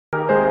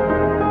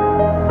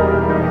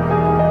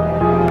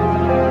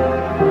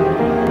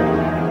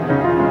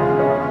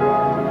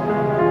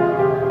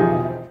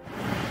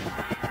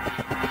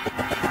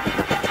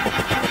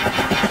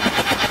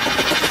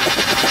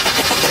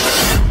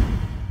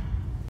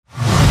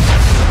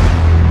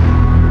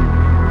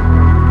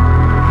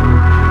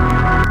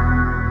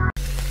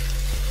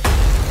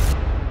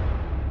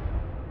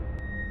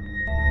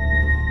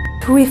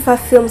Rifa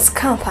Films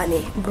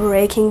Company,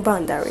 breaking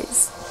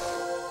boundaries.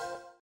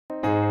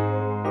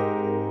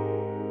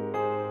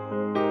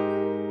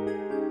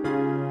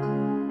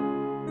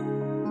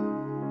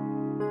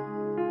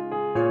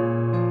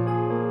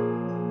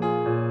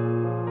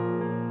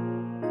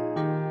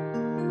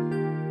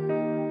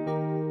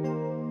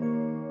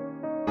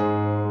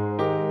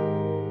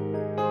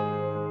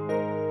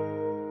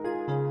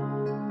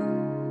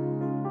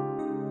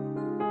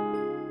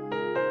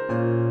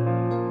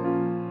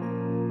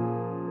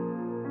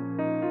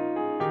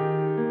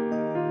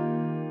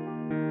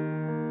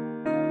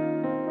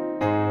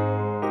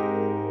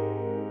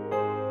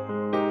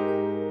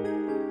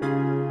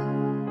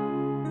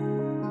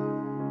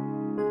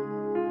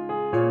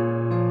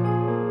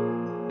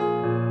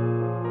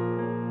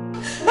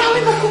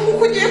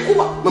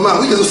 Mama,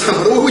 we just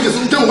have a we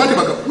just don't want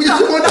to we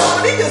just want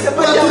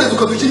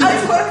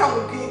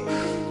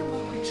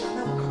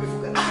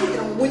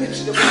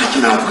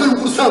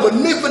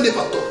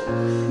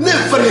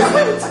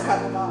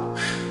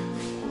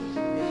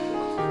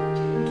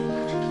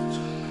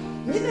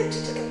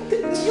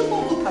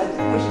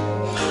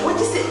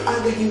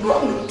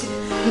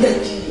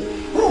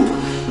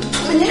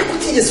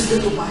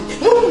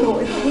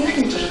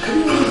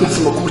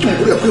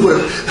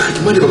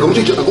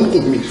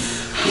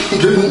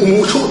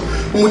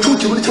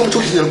umucuti muri cyangwa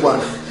cyo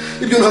kinyarwanda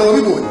ibyo ntabwo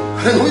wabibonye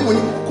ntabwo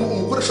wabibonye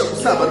umukoresha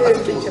gusaba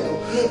afite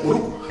mu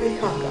rugo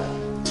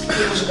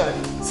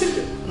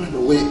sibyo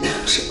we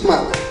shema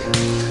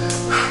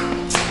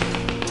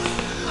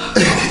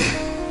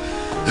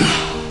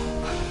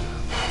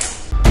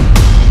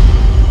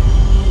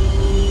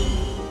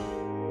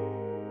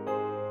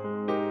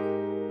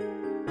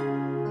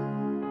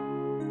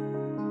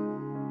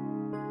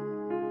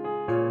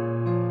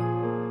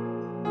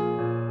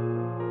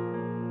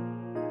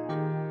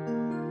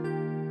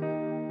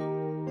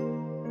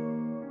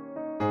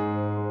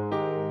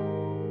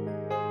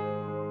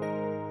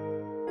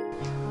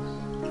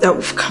that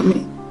was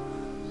coming.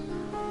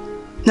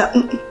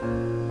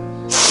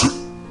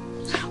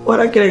 What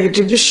I get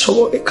to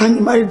show it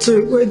can't marry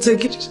to words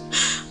again.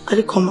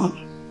 I come on.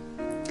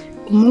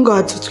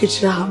 Munga to twitch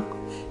ham.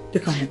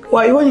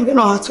 Why you want to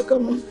know how to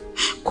come?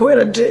 Quite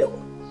a jail.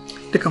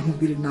 The come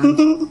be now.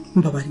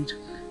 Babarita.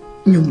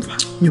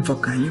 Nyumva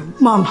kanyo.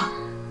 Mama.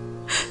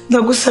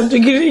 Ndagusabye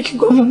giriki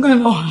go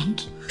mungana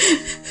wanje.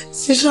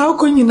 Sishaka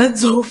ko nyina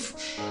zofu.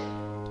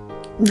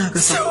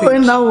 Nagasakwe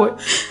nawe.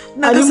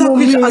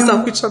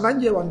 Azakwica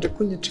nanjye wanje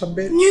kunyica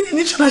mbere nyine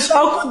nico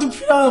nashaka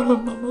dupfira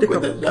mama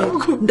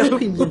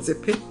ndakwinginze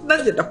pe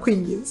nanjye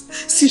ndakwinginze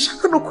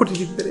sishaka no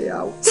kurira imbere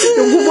yawe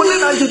sibyo ngubone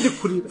nanjye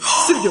ndikurira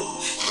sibyo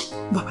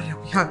babarira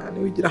kwihangane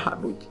wigira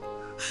ahantu ujye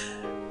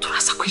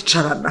turasa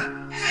kwicarana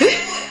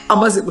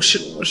amaze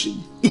gushira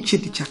umujinya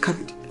ikindi cya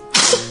kabiri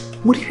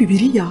muri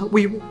Bibiliya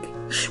wibuke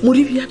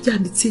muri Bibiliya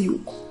byanditse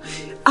yuko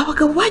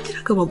abagabo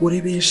bagiraga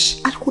abagore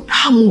benshi ariko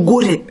nta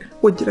mugore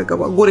wagiraga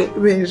abagore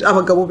benshi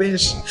abagabo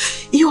benshi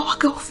iyo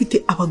abagabo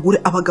ufite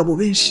abagabo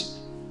benshi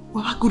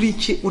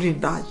wabaguriki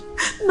urindaya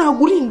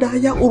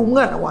nagurindaya uri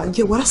umwana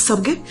wanjye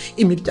warasabwe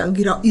imiryango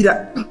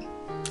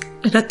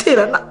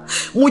iraterana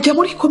mujya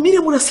muri komine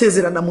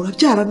murasezerana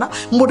murabyarana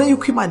mbona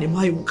yuko Imana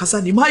impaye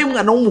umukazana impaye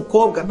umwana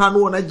w'umukobwa nta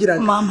nuwo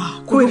nagirana mama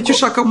kubera icyo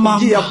ushaka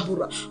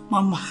kugiyambura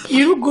mama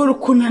irugo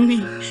rukunani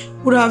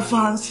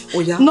uravanze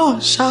no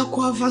shaka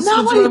avanze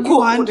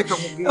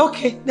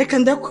okay reka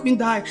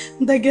ndakubindaya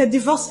ndagira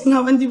divorce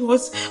nk'abandi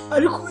bose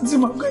ariko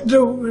ubuzima bwaje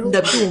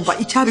ndabyumva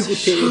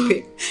icyabiguteye pe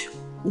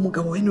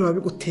umugabo we niwe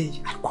wabiguteye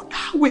ariko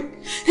nawe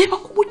reba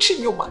kumuca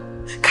inyuma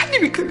kandi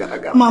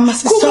bikagaragara mama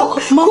sister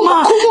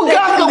mama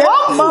kumuganga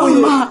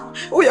mama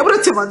oya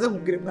buretse banze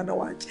nkubwire mwana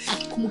wanjye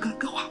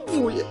kumuganga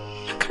wavuye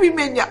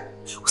akabimenya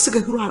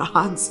usigaye urara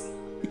hanze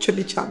icyo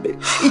ni cyambere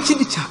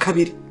ikindi cya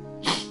kabiri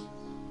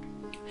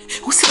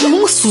usigaye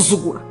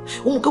umusuzugura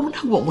umugabo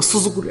ntabwo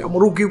wamusuzugurira mu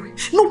rugo iwe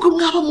nubwo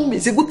mwaba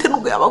mumeze gute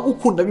nubwo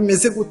yabagukunda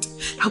bimeze gute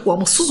ntabwo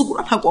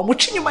wamusuzugura ntabwo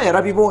wamuca inyuma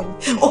yarabibonye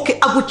okay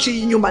aguciye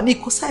inyuma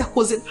nikosa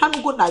yakoze nta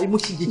nubwo nari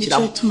mushyigikira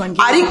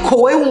ariko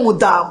we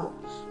umudamu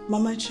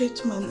mama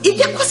Chaitman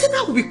ibyo kose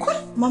nawe ubikora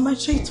mama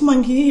Chaitman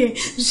ngiye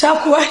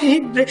jakuba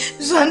libre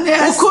jane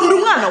ukunda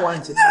umwana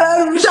wanjye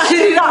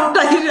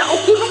ndahirira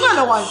ukunda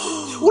umwana wanjye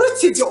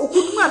uretse ibyo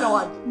ukunda umwana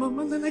wanjye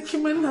mama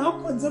ndanakima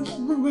nakoze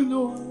umwana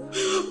wawe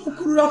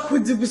ukurura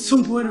kuzi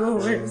gusumbura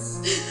wese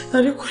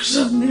ariko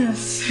jane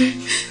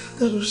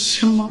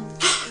ndarushima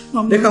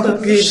reka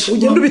kubwira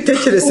ugenda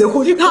ubitekerezeho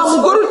nta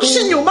mugore uca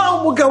inyuma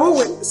umugabo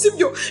we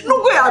sibyo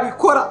nubwo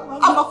yabikora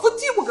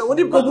amafuti y'umugabo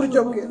nibwo buryo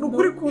bwe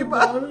nukuri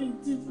kw'Imana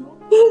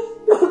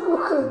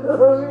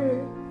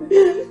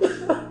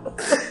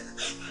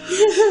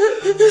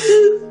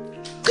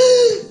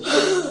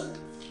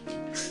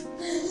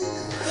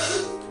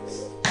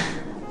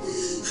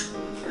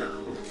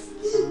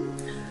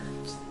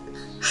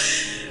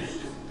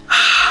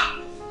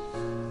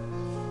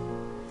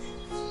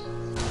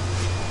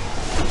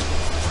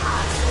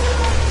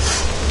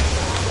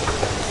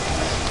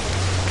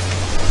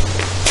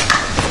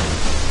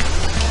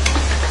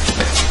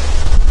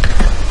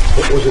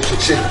oje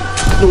chiche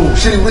no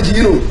shiri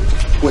ugiye no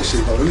we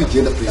shiri baba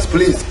wigenda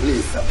please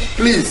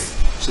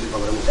shiri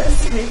baba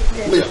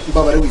we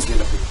baba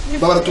wigenda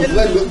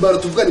baba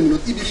tuvugana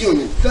iminota 2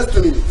 yonyine just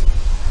 2 minutes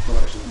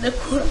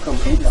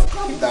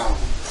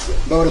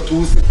baba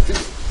tuze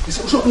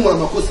ushobora kumura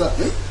amakosa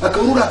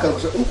akaba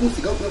urakarusha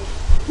ukunsiga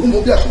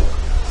urumva byashoboka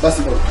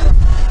basi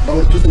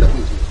baba tuze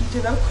ndakwinjira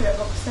ngira ko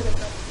yaga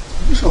gusereka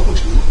ushobora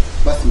kunshira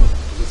basi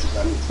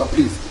ba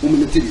please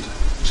uminota 2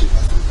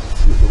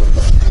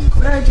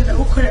 uragira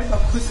ukorera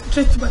amakosa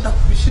cyo kibanda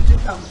kubishije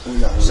cyangwa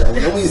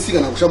oya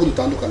wisiga nagushaka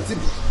dutandukana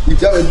sibyo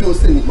ibyabaye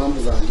byose ni impamvu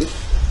zanjye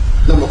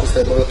n'amakosa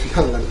yawe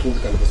twihangana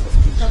tumvikana bose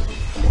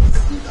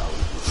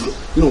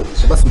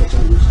basi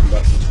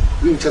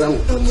wicarango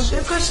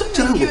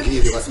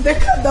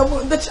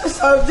ndekadamu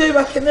ndacasa ababyeyi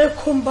bakeneye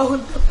kumbaho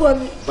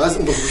ndakwani basi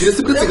mbabwire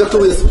se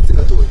gatoya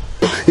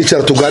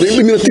icara tuganire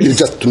iminota 2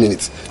 just 2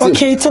 minutes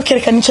okay it's okay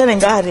reka nicare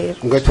ngaha rero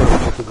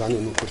ngacara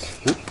tuganire n'ukuri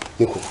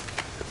niko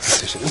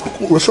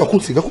urashobora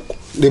kunsiga kuko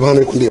reba hano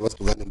ariko ndeba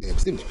tuganire ndeba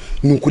sibyo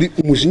ni ukuri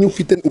umujinya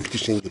ufite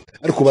ishingiro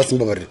ariko basi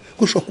mbabarira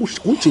ko ushobora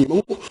kuncinyuma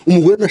nkuko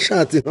umugore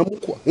nashatse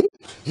nkamukwa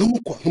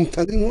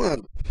nkamutanga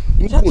inkwano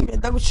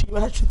ndagenda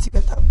guciba hacutse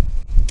gatabo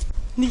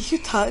niki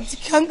utazi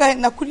kangahe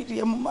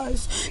nakuririye mu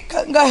maso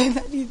kangahe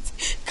narize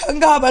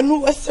kangahe abantu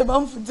bose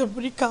bamvuze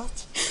muri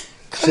kati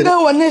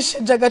kangahe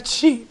wanesheje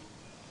agaciro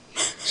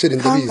sheri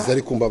ndabizi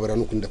ariko mbabara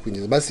nuko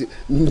ndakwinjiza basi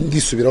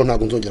ndisubiraho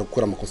ntago nzongera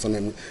gukora amakosa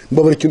namwe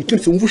mbabara ikintu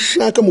cyose umva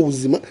ushaka mu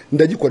buzima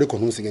ndagikora ariko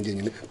ntusige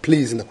ngenyine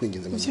please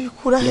ndakwinginze maze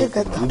bikura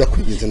hegata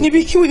ndakwinginze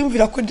nibiki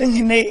wiyumvira ko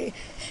nkeneye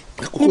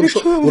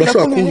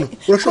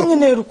urashobora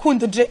nkeneye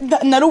urukundo je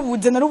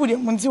naruburiye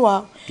mu nzi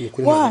wawe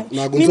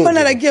nimba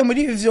naragiye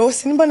muri ibi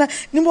byose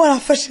nimba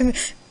warafashe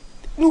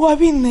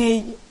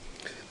niwabinteye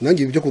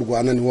nangiye ibyo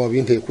kurwana ni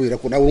wabinteye kubera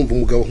ko nawe urumva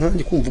umugabo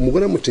nkanjye kumva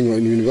umugore amucenye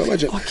ibintu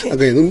bibabaje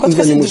agaheza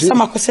umuvanye mu jisho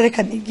amakosa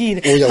reka nigire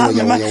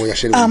oya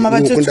sheri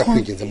nuko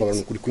ndakwigenza mbabara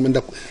nukuri kumenda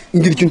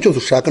ngira ikintu cyose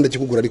ushaka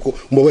ndakikugura ariko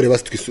mubare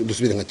basi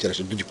dusubire nka kera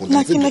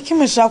dugikunda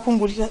nakime shaka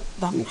kungurira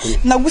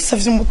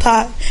nagusavye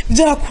umutahe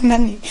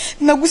byarakunani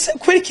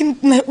kubera ikintu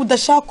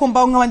udashaka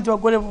kumbaho nk'abandi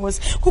bagore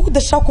bose kuko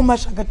udashaka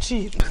kumasha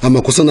agaciro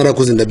amakosa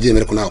narakoze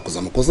ndabyemera ko nakoze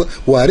amakosa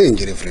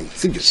warengere vraiment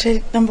sibyo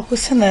sheri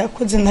amakosa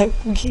narakoze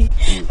nabikubwiye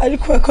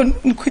ariko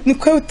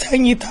niko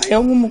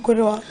utanyitayeho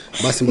nk'umugore wawe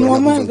basi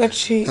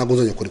ntabwo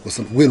nzongera gukora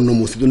ikosa kubera uno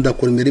munsi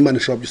ndakora imbere Imana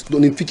ishobora byose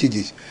nipfa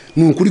igihe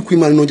ni ukuri ko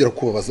Imana nongera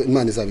kubabaza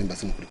Imana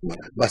izabimbaza mukuri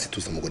kumara basi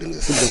tuza mugore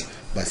mwiza sibyo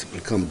basi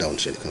calm down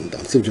sheri calm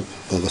down sibyo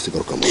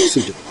bagasigaruka mu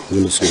sibyo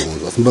ngwino usubire mu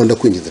basi mbanda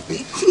kwinjiza pe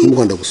mu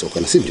Rwanda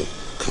gusohokana sibyo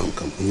calm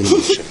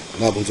ngwino sheri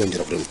ntabwo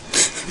nzongera kurema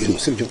ngwino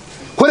sibyo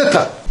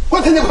koreta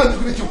kwatanye kwandi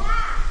kubityo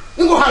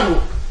ngo hano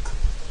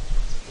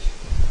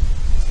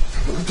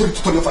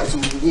tutari fasi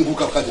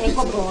nguka kaje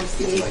eko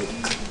bosi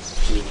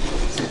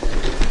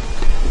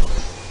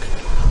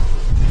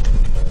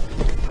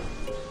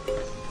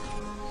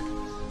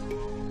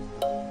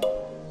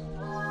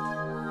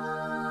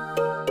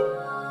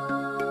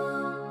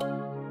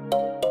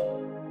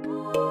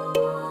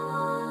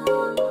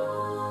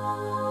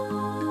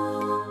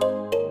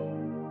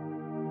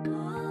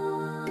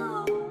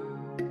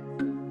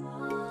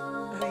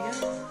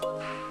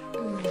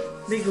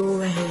bigo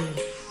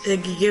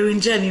yagiye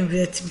njani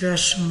imbere ati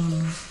brush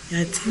umuntu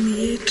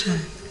yatimiye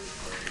cyane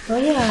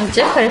oya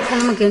je kareka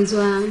n'umugenzi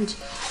wanje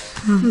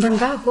mba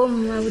ngaho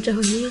mwabuja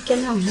ho hirya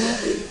naho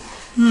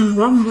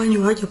bamubanye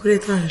wajya kuri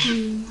etage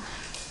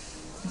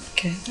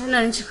okay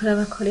nari nje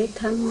kuraba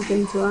koreta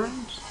n'umugenzi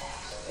wanje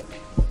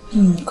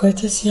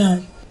koreta si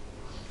yayo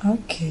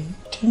okay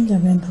tenda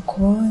benda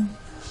kubona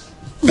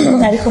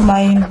ariko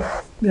mayini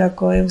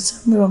biragoye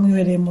usamwe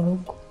bamwibereye mu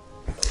rugo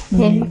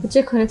kuje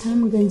koreta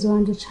n'umugenzi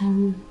wanje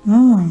cyane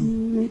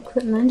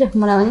nanje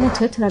kumuraba nyine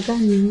twe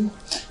turaganira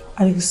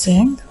ari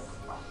gusenga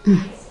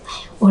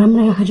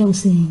uramureka kaje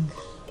gusenga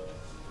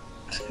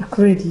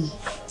kubera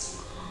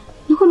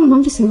nuko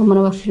numvise ngo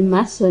muraba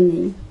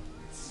filmasoni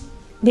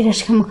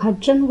birashika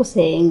mukaja no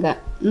gusenga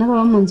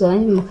n'ababa mu nzu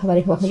wanyu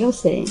mukabareka bakaje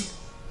gusenga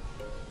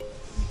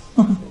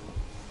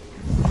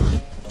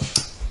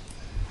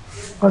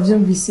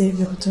wabyumvise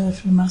ibyo kutora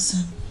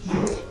filmasoni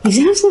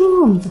ivyo navyo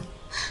urumva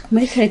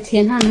muri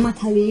karitiye nta n'umwe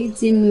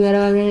atabizi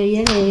imibarabara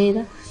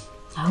yerera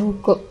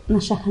ahubwo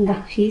nashaka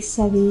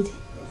ndakwisabire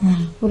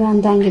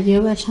urandanga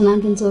ibyo baca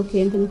nanjye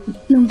nzogenda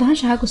numva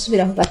nshaka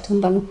gusubira ku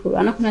gatumba mukuru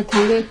anako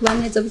natanguye kuba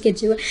neza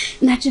bugejewe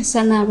naje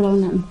nsa nabi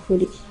urabona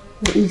mukuri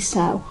ni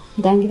sawa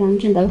ndangira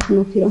nje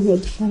ndabona kwironkera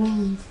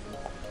udufaranga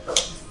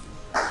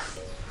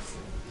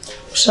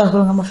ushaka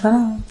kuronka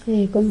amafaranga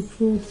yego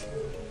mukuru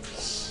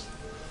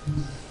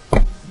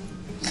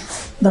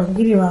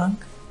ndakubwira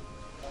ibanga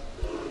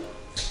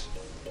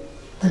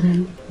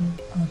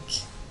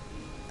okay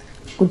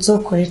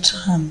uzokore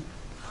cyane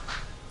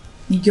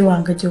niryo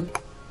wanga ryo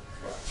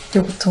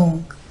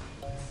gutunga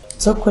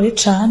uzokore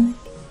cyane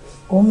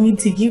uwo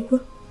mwizigirwa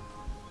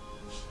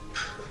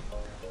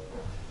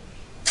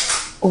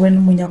ube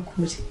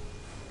n'umunyakuri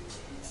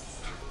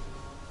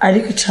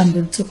ariko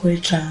icambere uzokore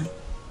cyane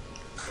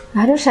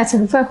Hari ushatse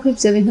kuvuga ko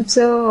ivyo bintu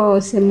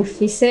byose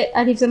mufise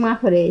ari byo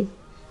mwakoreye.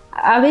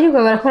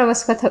 Abirirwa barakora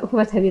bose ko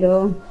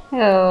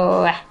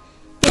batabironka.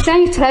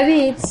 Itangi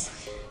turabizi.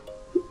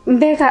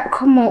 Mbega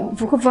ko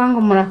muvuga ngo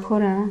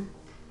murakora.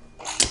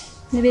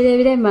 Ni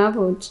birebire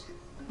mabuja.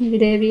 Ni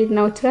birebire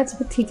nawe turazi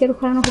kutigera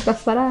ukora no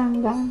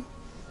kugafaranga.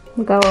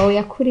 Mugabo wawe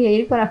yakuriye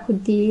yiriko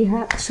arakudiha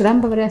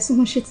suramba bare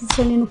yasinkushitse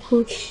isoni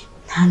n'ukuri.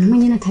 Nta numwe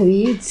nyine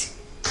atabizi.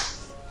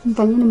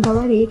 Mba nyine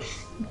mbabari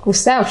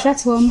gusa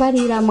ushatse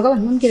wambarira mugabo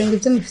ntumbwire ngo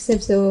ivyo mufise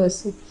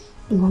byose.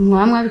 Ngo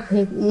mwamwa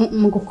bikoye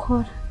mu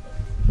gukora.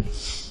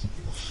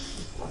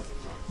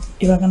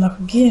 Ibagana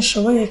kubwiye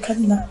nshoboye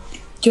kandi na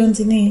byo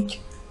nzi n'icyo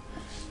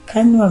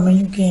kandi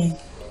wamenye ubwenge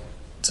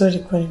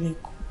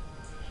nzorikorereko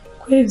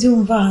kubera ibyo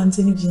wumva hanze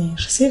ni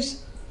byinshi sibyo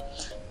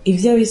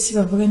ibyo abisi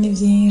bavuga ni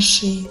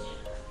byinshi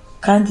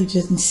kandi ibyo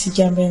si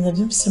irya mbere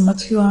ndabyumvise mu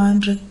matwi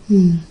wanje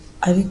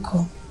ariko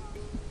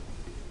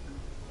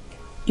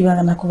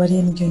ibagana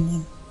kubariye n'ibyo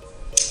nyine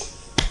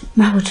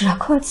mabuja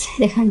urakoze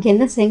reka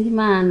ngende nsenga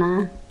Imana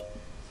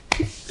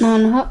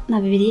noneho na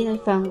Bibiliya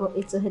iravuga ngo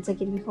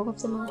izohezagira ibikorwa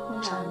by'amaboko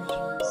yawe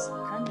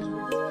kandi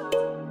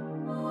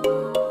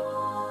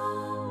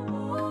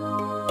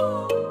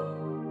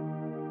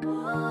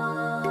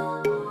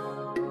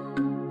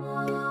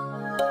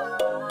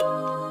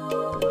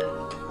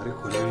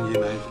ariko rero njye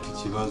nawe mfite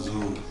ikibazo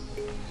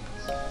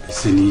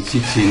ese ni iki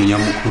kintu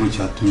nyamukuru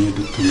cyatumye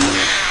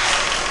dutumira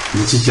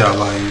ni iki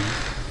cyabaye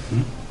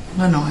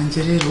mwana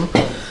wanjye rero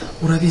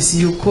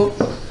urabizi yuko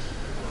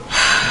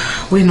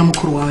we na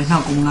mukuru wawe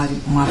ntabwo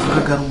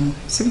mwavugaga rumwe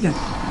sibyo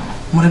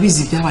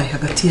murabizi ibyabaye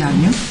hagati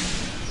yanyu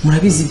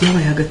murabizi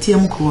ibyabaye hagati ya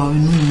mukuru wawe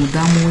n'uyu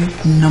mudamu we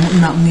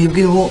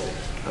mwebweho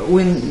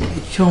we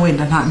cyo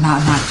wenda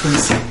nta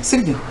cyonse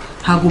sibyo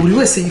ntabwo buri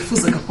wese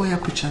yifuzaga ko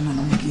yakwicana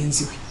na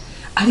mugenzi we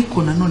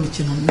ariko nanone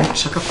ikintu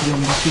nashaka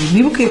kuyomba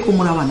nibuke ko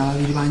muri abana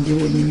babiri banjye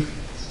bonyine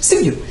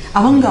sibyo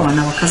abangaba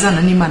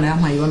nabakazana n'Imana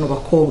yampaye bano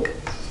bakobwa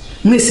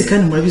mwese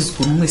kandi murabizi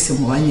ukuntu mwese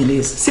mubanye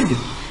neza sibyo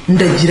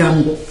ndagira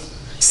ngo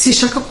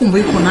sishaka kumva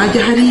yuko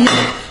najya hariya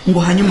ngo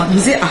hanyuma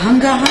nze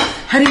ahangaha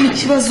hari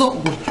n'ikibazo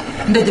gutyo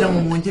ndagira ngo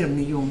mwongere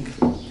mwiyunge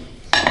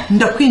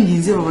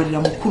ndakwinginze babarira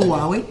mukuru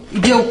wawe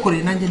ibyo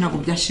ukoreye nanjye ntabwo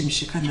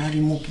byashimishije kandi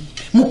narabimubwiye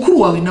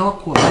mukuru wawe nawe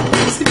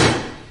akubabariye sibyo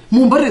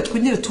mumbarire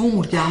twongere tuba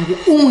umuryango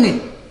umwe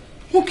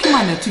nk'uko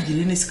Imana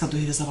yatugiriye neza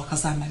ikaduhereza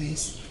abakazana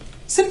beza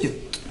sibyo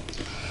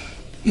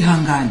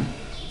ihangane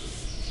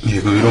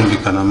yego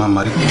birumvikana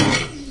mama ariko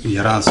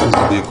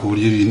yaransuzuguye ku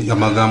buryo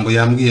amagambo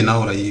yambwiye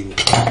nawe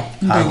urayibuka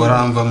ntabwo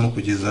aramvamo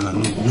kugeza na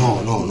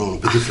n'ubu no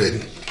petit frère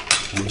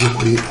mu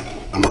by'ukuri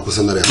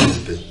amakosa narayakoze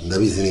pe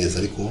ndabizi neza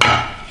ariko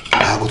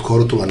ntabwo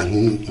twahora tubana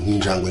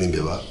nk'injangwe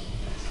n'imbeba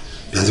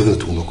byanze ko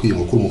tugomba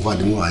kwiyunga ko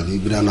umuvandimwe wanjye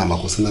biriya ni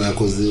amakosa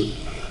narayakoze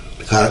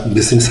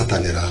mbese ni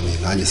satani yarame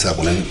nanjye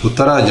sabona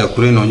utarajya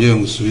kure nongeye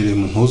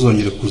ngusubiremo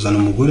ntuzongere kuzana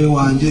umugore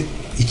wanjye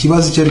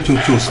ikibazo icyo ari cyo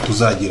cyose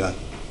tuzagirana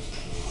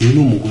uyu ni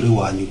umugore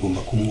wanjye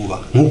ugomba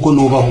kumwubaha nk'uko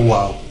nubaho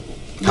wawe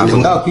ntabwo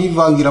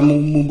ndakwivangira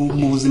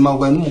mu buzima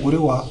bwawe n'umugore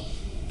wawe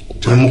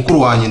uri mukuru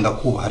wanjye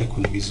ndakubaha ariko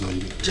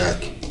ntibizongere Jack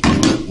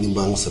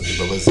nimba ngusabye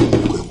imbabazi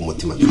bikuye ku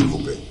mutima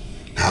tuvuge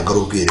ntabwo ari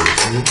ubwiherero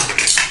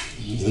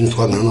niba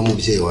twagana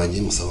n'umubyeyi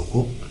wanjye musaba ko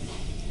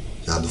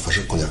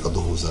yadufasha kongera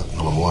akaduhuza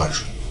na mama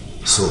wacu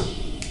so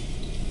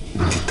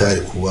mfitare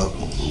kuba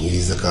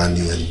mwiza kandi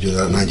hari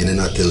ibyo nanjye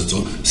natezwe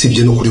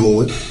sibye no kuri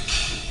wowe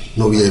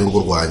no biyere n'urugo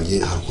rwanjye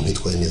hari ukuntu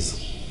nitwaye neza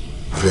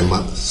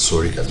vraiment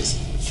sorry kabisa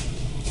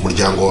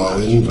umuryango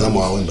wawe n'umudamu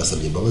wawe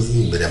mbasabye imbabazi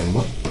imbere ya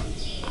mama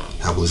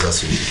ntabwo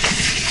bizasubira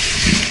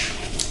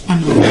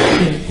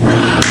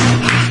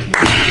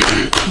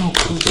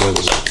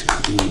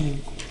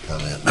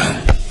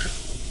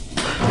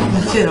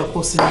kera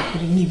kose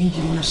nakuri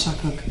n'ibingibi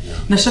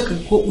nashakaga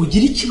ko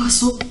ugira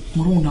ikibazo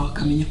murumuna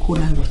wakamenya ko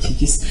nawe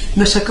bakigize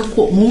ngashaka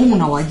ko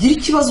murumuna wagira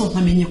ikibazo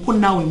nkamenye ko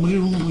nawe muri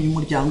uyu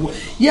muryango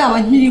yaba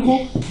nkiriho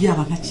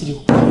yaba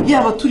ntakiriho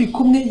yaba turi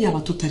kumwe yaba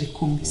tutari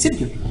kumwe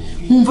sibyo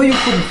nkumva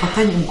yuko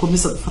mufatanye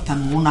mukomeza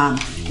gufatana umunana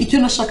icyo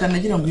nashaka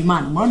nagira ngo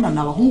Imana murana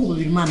n'abahungu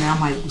babiri Imana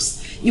yampaye gusa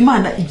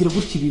Imana igira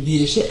gutya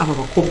ibintereje aba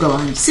bakobwa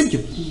banjye sibyo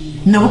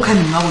nabo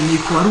kandi mwabonye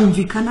ko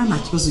barumvikana nta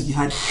kibazo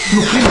gihari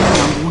n'ukuri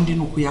umuryango wundi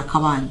nuko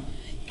yakabanye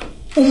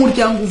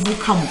umuryango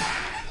uvukamo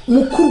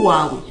mukuru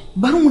wawe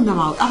barumuna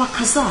bawe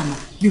abakazana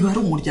biba ari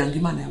umuryango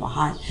Imana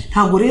yabahaye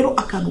ntabwo rero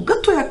akantu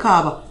gato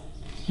yakaba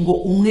ngo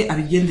umwe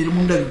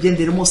abigenderemo undi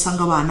abigenderemo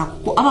usanga abana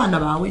kuko abana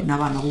bawe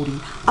n'abana buri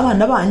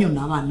abana banyu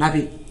n'abana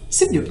be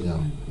sibyo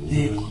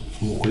yego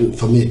mukuri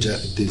famille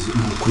Jack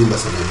mukuri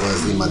mbasana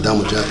bazi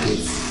madame Jack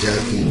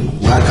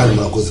mwakandi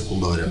murakoze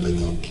kumbabarira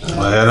bayo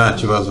aya nta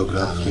kibazo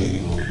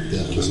grafe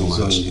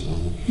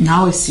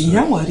nawe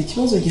sinyaho hari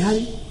ikibazo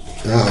gihari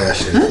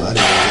yashe bari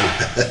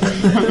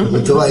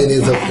mutubaye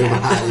neza ko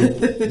bahari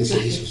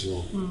nishyishije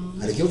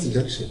hari ikibazo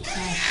cyarashe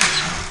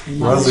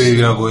ibibazo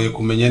biragoye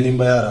kumenya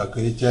nimba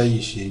yarakaye cyangwa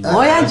yishimye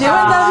oya njyewe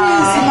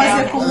ndabizi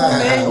maze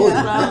kumumenya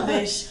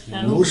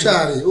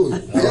n'ubushari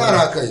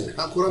yarakaye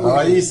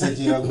aba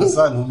yisekera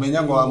gusa ntumenya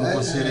ngo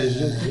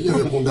wamukoshereje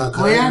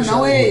oya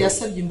nawe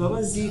yasabye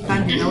imbabazi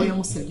kandi nawe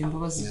yamusabye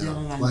imbabazi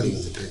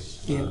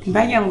byararangiye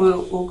mbanya ngo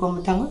uko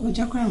mutangwa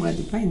kujya kurangura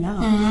Dubai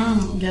nawe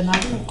njya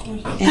nawe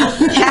ukora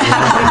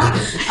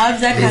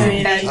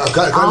abyakamera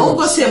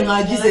ahubwo se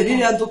mwagize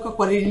ririya duka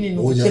kwa rinini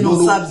ukino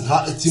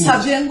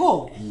sabye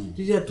ngo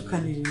ririya duka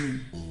ni rinini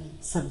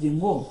sabye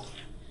ngo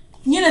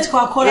nyine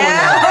twakora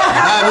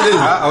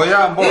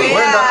oya mbo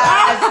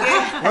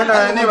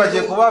wenda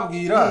nibagiye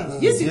kubabwira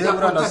yewe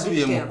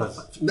buranasubiye mu kazi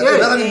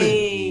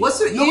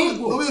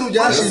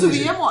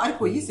wasubiyemo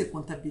ariko yize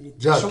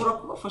contability ashobora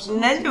kubafasha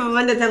nanjye ubu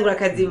ndatangura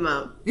akazi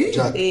mama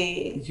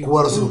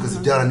kuba rasuruka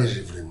byaranije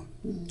vraiment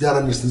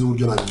byaranije sinzi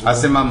uburyo nabi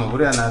ase mama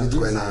buriya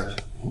nabitwaye nabi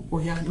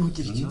oya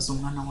ntugira ikibazo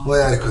umwana wawe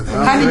oya ariko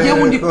kandi ngiye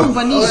wundi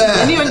kumva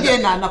niyo ngiye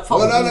nanapfa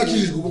oya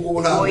nakijijwe ubu ngubu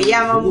nta oya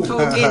mama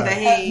ugenda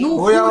he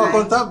oya wa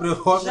comptable wa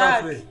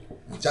frère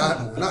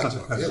cyane ntacyo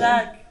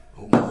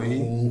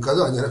mukazi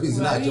wanjye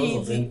arabizi nta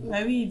kibazo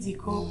babizi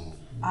ko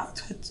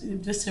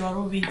byose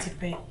barubizi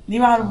pe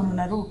niba hari umuntu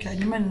naruke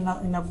nyuma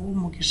naguha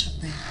umugisha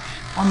pe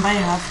wambaye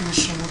hafi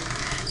bishoboka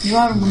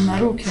niba hari umuntu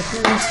naruke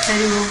kuri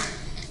bitariho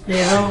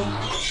rero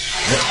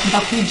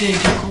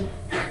ndakwijeje ko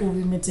ubu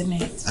bimeze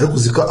neza ariko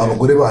uzika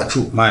abagore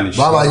bacu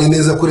babanye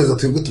neza kureza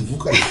twebwe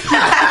tuvukana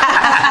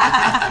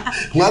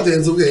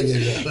mwaduhenze ubwenge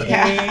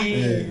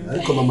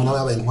ariko mama nawe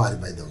yabaye intwari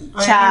by the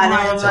way cyane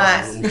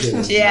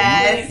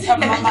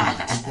mama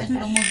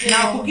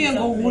nakubwiye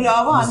ngo muri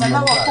abana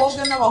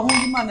n'abakobwa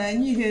n'abahungu Imana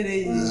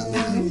yanyihereye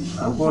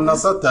ubwo na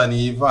satani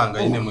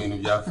yivanga nyine mu bintu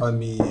bya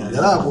famiye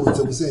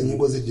yaragurutse gusenya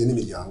ingo z'igihe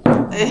n'imiryango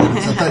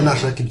satani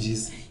nashaka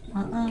ibyiza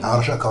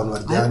arashaka abantu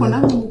baryana ariko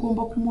namwe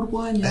mugomba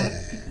kumurwanya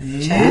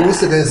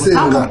usigaye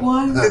senga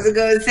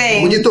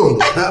mu gitondo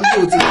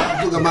nabyutse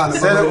mvuga Mana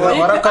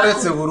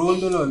warakaretse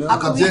burundu none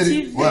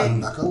akabyeri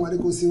akanywa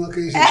ariko sinywa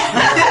kenshi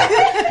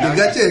ni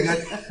gake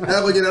gake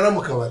nabogera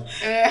aramukabara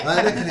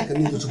reka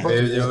ni ducupa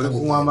uri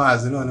kunywa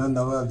amazi none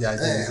ndaba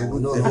byagenze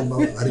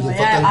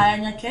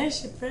ayanya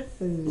kenshi pe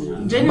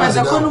je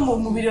nibaza ko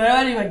n'umubiri wawe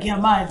wari bagiye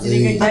amazi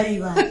rega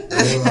ariba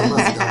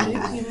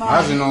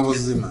amazi ni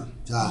ubuzima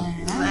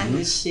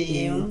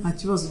nta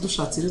kibazo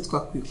dushatse rero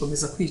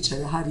twakwikomeza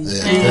kwicara hari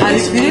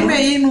filime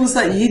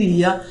y'inuza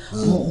yiriya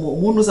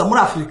munuza muri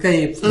Afurika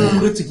y'Epfo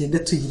muri tugende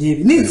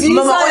tuyirebe ni nziza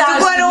mama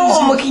wari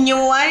umukinnyi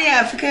wari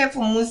Afurika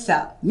y'Epfo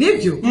Musa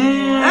nibyo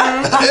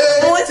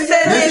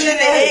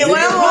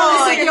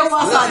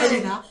Musa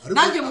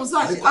nanjye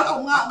muzaje ako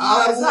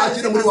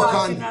mwakira muri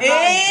Wakanda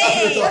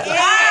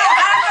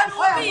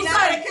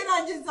muzareke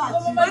nanjye nzaje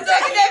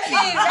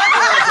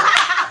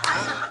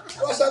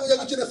washaka kujya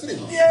gukina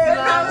filime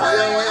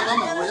oya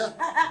mama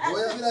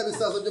oya biriya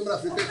bisaza byo muri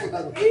Afurika y'Epfo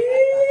ntabwo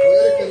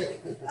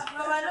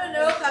mama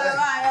noneho karaba